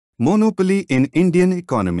Monopoly in Indian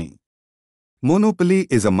economy. Monopoly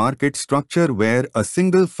is a market structure where a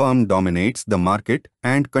single firm dominates the market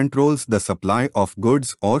and controls the supply of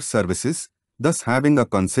goods or services, thus having a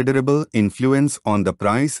considerable influence on the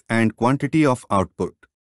price and quantity of output.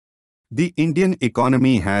 The Indian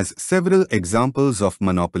economy has several examples of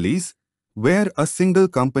monopolies, where a single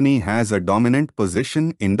company has a dominant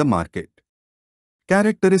position in the market.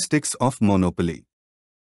 Characteristics of monopoly.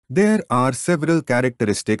 There are several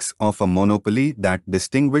characteristics of a monopoly that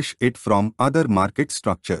distinguish it from other market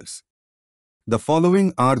structures. The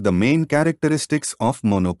following are the main characteristics of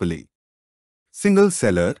monopoly. Single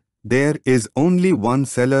seller. There is only one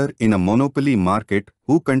seller in a monopoly market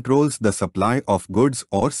who controls the supply of goods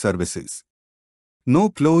or services. No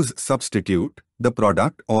close substitute. The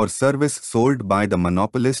product or service sold by the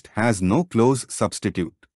monopolist has no close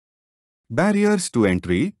substitute. Barriers to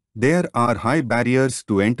entry. There are high barriers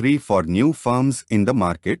to entry for new firms in the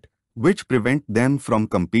market, which prevent them from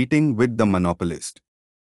competing with the monopolist.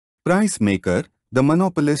 Price maker. The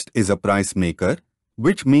monopolist is a price maker,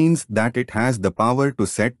 which means that it has the power to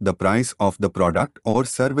set the price of the product or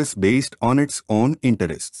service based on its own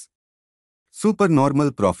interests.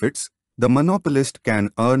 Supernormal profits. The monopolist can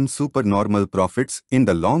earn supernormal profits in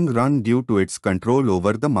the long run due to its control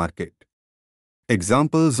over the market.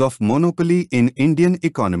 Examples of monopoly in Indian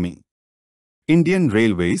economy. Indian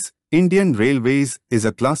Railways. Indian Railways is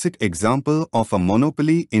a classic example of a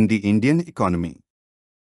monopoly in the Indian economy.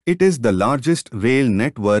 It is the largest rail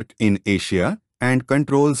network in Asia and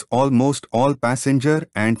controls almost all passenger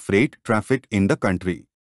and freight traffic in the country.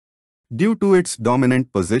 Due to its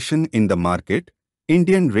dominant position in the market,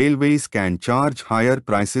 Indian Railways can charge higher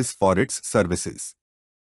prices for its services.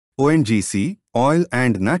 ONGC, Oil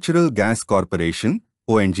and Natural Gas Corporation,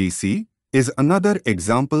 ONGC, is another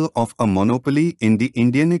example of a monopoly in the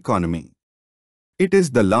Indian economy. It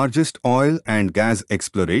is the largest oil and gas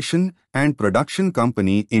exploration and production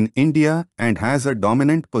company in India and has a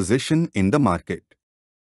dominant position in the market.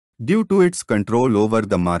 Due to its control over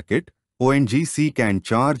the market, ONGC can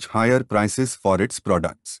charge higher prices for its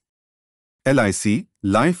products. LIC,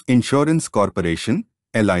 Life Insurance Corporation,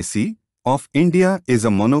 LIC, of India is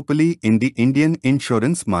a monopoly in the Indian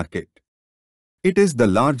insurance market. It is the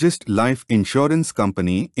largest life insurance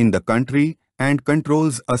company in the country and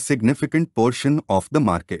controls a significant portion of the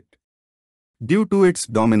market. Due to its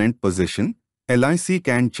dominant position, LIC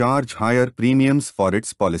can charge higher premiums for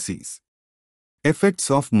its policies.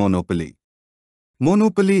 Effects of monopoly.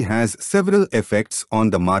 Monopoly has several effects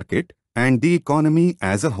on the market and the economy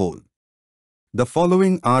as a whole. The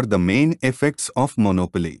following are the main effects of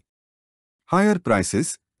monopoly. Higher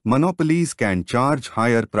prices. Monopolies can charge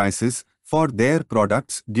higher prices for their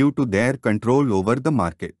products due to their control over the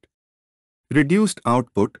market. Reduced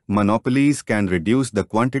output. Monopolies can reduce the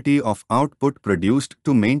quantity of output produced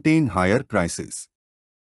to maintain higher prices.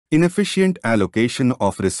 Inefficient allocation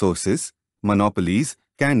of resources. Monopolies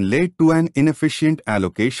can lead to an inefficient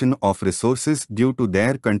allocation of resources due to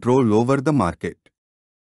their control over the market.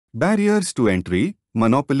 Barriers to entry.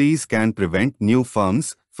 Monopolies can prevent new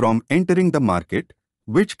firms from entering the market,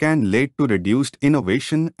 which can lead to reduced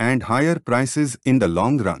innovation and higher prices in the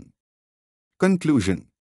long run. Conclusion.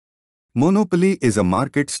 Monopoly is a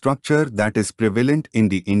market structure that is prevalent in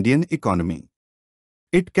the Indian economy.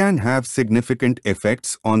 It can have significant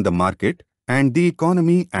effects on the market and the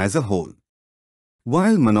economy as a whole.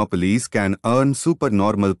 While monopolies can earn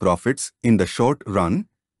supernormal profits in the short run,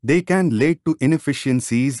 they can lead to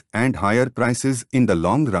inefficiencies and higher prices in the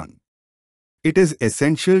long run. It is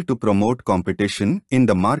essential to promote competition in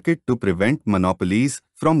the market to prevent monopolies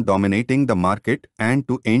from dominating the market and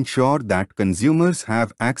to ensure that consumers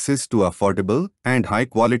have access to affordable and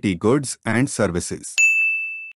high-quality goods and services.